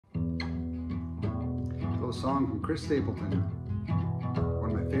little song from Stapleton,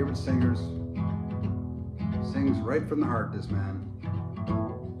 one of my favorite singers. Sings right from the heart, this man.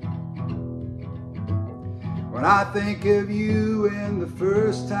 When I think of you and the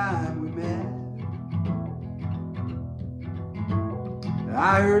first time we met,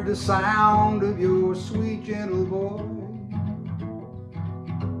 I heard the sound of your sweet, gentle voice.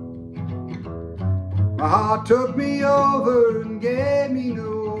 My heart took me over and gave me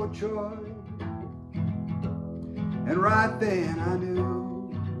no choice. And right then I knew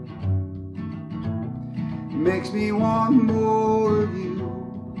it makes me want more of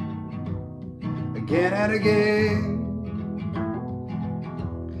you again and again.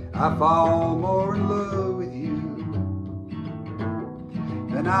 I fall more in love with you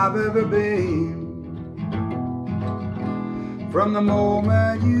than I've ever been. From the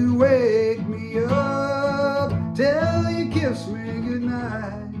moment you wake me up till you kiss me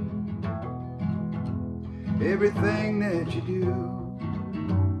goodnight, everything that you do,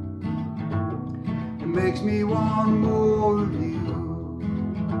 it makes me want more of you.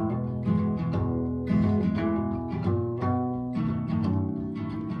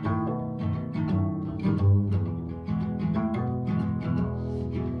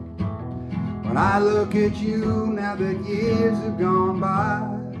 When I look at you now that years have gone by,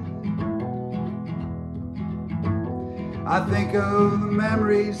 I think of the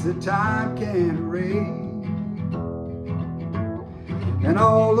memories that time can't erase, and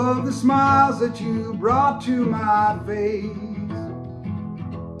all of the smiles that you brought to my face.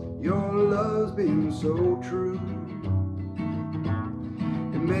 Your love's been so true,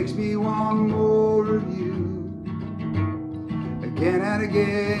 it makes me want more of you again and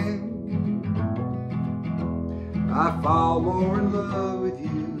again. I fall more in love with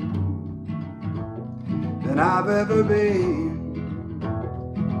you than I've ever been.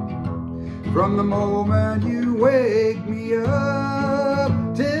 From the moment you wake me up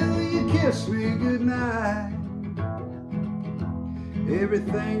till you kiss me goodnight,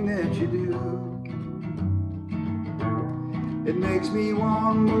 everything that you do, it makes me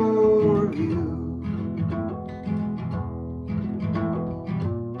want more of you.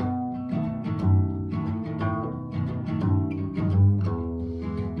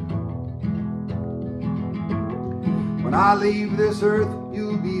 When I leave this earth,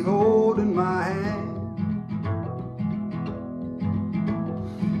 you'll be holding my hand,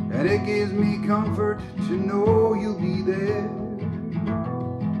 and it gives me comfort to know you'll be there.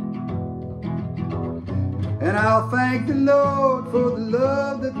 And I'll thank the Lord for the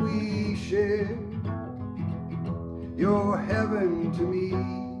love that we share. You're heaven to me.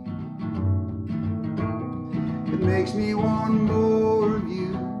 It makes me want more of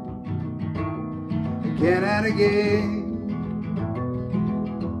you again and again.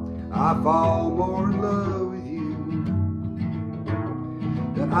 I fall more in love with you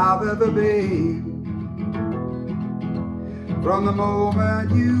than I've ever been. From the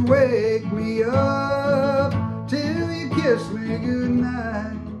moment you wake me up till you kiss me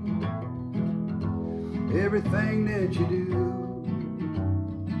goodnight, everything that you do,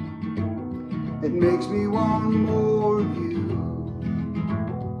 it makes me want more of you.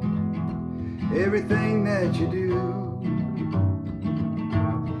 Everything that you do,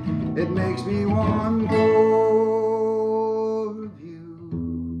 it makes me want more.